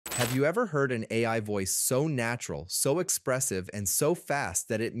Have you ever heard an AI voice so natural, so expressive, and so fast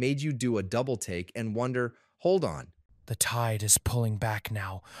that it made you do a double take and wonder, hold on, The tide is pulling back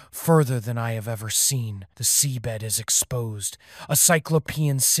now, further than I have ever seen. The seabed is exposed, a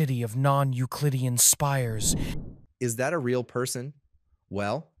cyclopean city of non-Euclidean spires. is that a real person?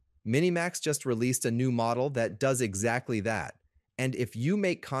 Well, MiniMax just released a new model that does exactly that. And if you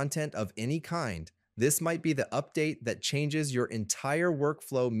make content of any kind, this might be the update that changes your entire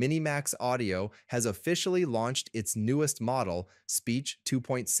workflow. MiniMax Audio has officially launched its newest model, Speech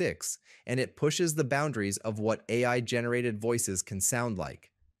 2.6, and it pushes the boundaries of what AI-generated voices can sound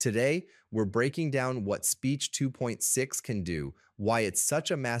like. Today, we're breaking down what Speech 2.6 can do, why it's such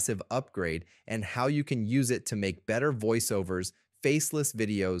a massive upgrade, and how you can use it to make better voiceovers, faceless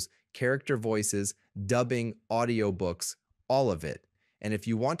videos, character voices, dubbing, audiobooks, all of it. And if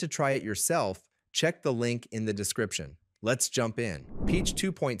you want to try it yourself, check the link in the description. Let's jump in. Speech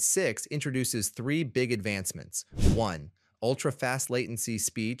 2.6 introduces three big advancements. 1. Ultra-fast latency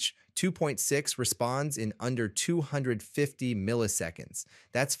speech. 2.6 responds in under 250 milliseconds.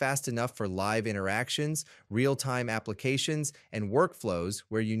 That's fast enough for live interactions, real-time applications, and workflows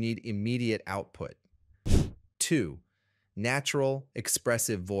where you need immediate output. 2. Natural,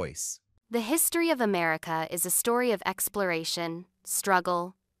 expressive voice. The history of America is a story of exploration,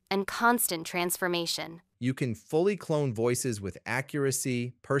 struggle, and constant transformation. You can fully clone voices with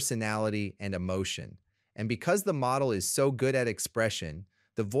accuracy, personality, and emotion. And because the model is so good at expression,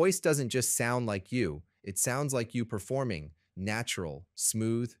 the voice doesn't just sound like you, it sounds like you performing, natural,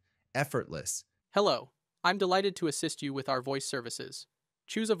 smooth, effortless. Hello, I'm delighted to assist you with our voice services.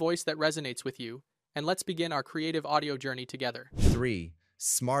 Choose a voice that resonates with you, and let's begin our creative audio journey together. 3.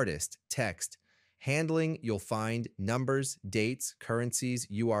 Smartest text. Handling, you'll find numbers, dates, currencies,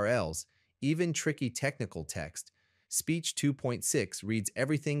 URLs, even tricky technical text. Speech 2.6 reads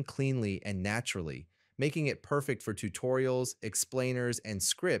everything cleanly and naturally, making it perfect for tutorials, explainers, and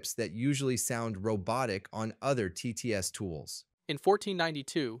scripts that usually sound robotic on other TTS tools. In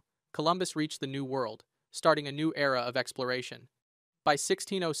 1492, Columbus reached the New World, starting a new era of exploration. By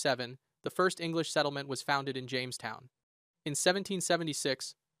 1607, the first English settlement was founded in Jamestown. In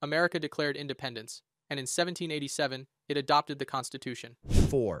 1776, America declared independence, and in 1787, it adopted the Constitution.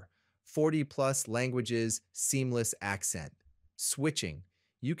 4. 40-plus languages, seamless accent. Switching.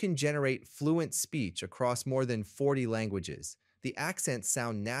 You can generate fluent speech across more than 40 languages. The accents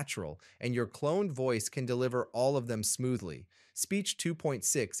sound natural, and your cloned voice can deliver all of them smoothly. Speech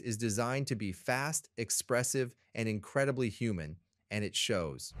 2.6 is designed to be fast, expressive, and incredibly human, and it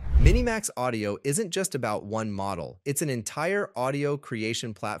shows. MiniMax Audio isn't just about one model. It's an entire audio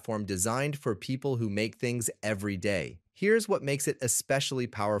creation platform designed for people who make things every day. Here's what makes it especially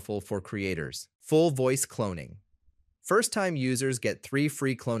powerful for creators. Full voice cloning. First-time users get 3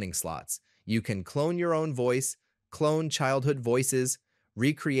 free cloning slots. You can clone your own voice, clone childhood voices,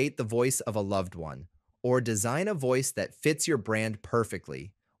 recreate the voice of a loved one, or design a voice that fits your brand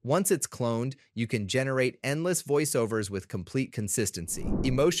perfectly. Once it's cloned, you can generate endless voiceovers with complete consistency.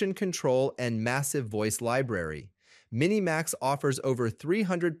 Emotion control and massive voice library. MiniMax offers over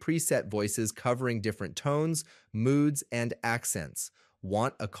 300 preset voices covering different tones, moods, and accents.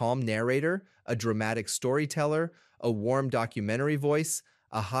 Want a calm narrator, a dramatic storyteller, a warm documentary voice,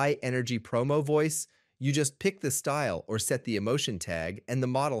 a high-energy promo voice? You just pick the style or set the emotion tag, and the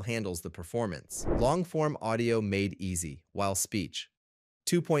model handles the performance. Long-form audio made easy, while speech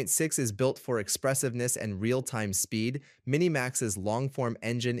 2.6 is built for expressiveness and real-time speed. MiniMax's long-form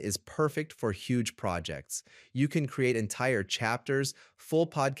engine is perfect for huge projects. You can create entire chapters, full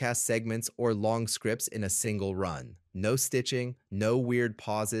podcast segments, or long scripts in a single run. No stitching, no weird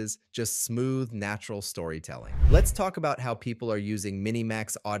pauses, just smooth, natural storytelling. Let's talk about how people are using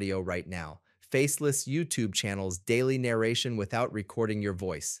MiniMax Audio right now. Faceless YouTube channels, daily narration without recording your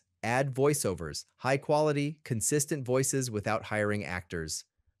voice. Add voiceovers, high-quality, consistent voices without hiring actors.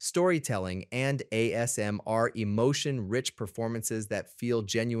 Storytelling and ASMR, emotion-rich performances that feel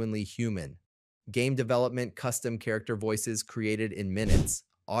genuinely human. Game development, custom character voices created in minutes.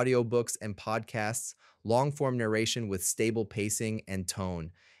 Audiobooks and podcasts, long-form narration with stable pacing and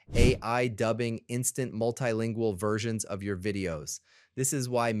tone. AI dubbing, instant multilingual versions of your videos. This is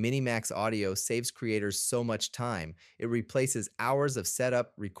why MiniMax Audio saves creators so much time. It replaces hours of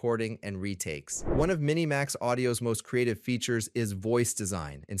setup, recording, and retakes. One of MiniMax Audio's most creative features is voice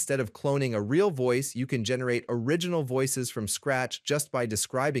design. Instead of cloning a real voice, you can generate original voices from scratch just by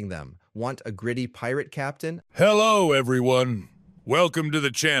describing them. Want a gritty pirate captain? Hello, everyone. Welcome to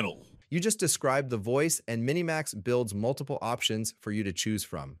the channel. You just describe the voice, and MiniMax builds multiple options for you to choose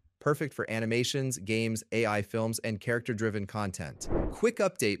from. perfect for animations, games, AI films, and character-driven content. Quick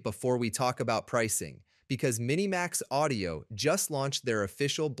update before we talk about pricing, because MiniMax Audio just launched their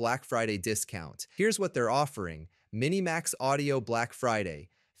official Black Friday discount. Here's what they're offering. MiniMax Audio Black Friday.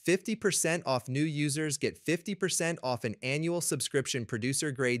 50% off new users get 50% off an annual subscription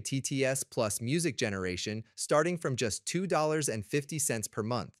producer-grade TTS plus music generation starting from just $2.50 per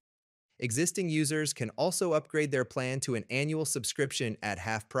month. Existing users can also upgrade their plan to an annual subscription at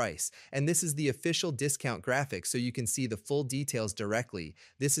half price. And this is the official discount graphic so you can see the full details directly.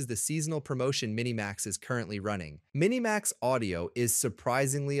 This is the seasonal promotion MiniMax is currently running. MiniMax Audio is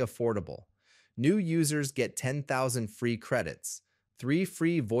surprisingly affordable. New users get 10,000 free credits, 3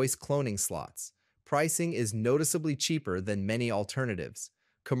 free voice cloning slots. Pricing is noticeably cheaper than many alternatives.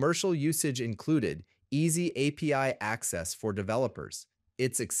 Commercial usage included, easy API access for developers.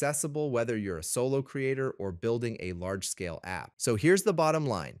 It's accessible whether you're a solo creator or building a large-scale app. So here's the bottom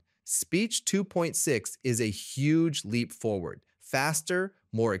line. Speech 2.6 is a huge leap forward. Faster,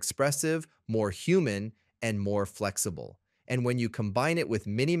 more expressive, more human, and more flexible. And when you combine it with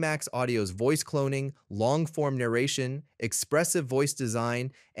MiniMax Audio's voice cloning, long-form narration, expressive voice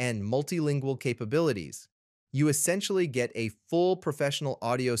design, and multilingual capabilities, you essentially get a full professional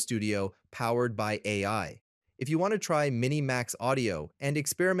audio studio powered by AI. If you want to try MiniMax Audio and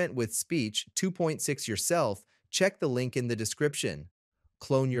experiment with Speech 2.6 yourself, check the link in the description.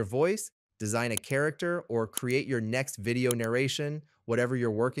 Clone your voice, design a character, or create your next video narration, whatever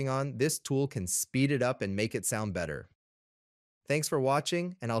you're working on, this tool can speed it up and make it sound better. Thanks for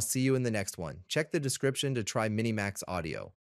watching, and I'll see you in the next one. Check the description to try MiniMax Audio.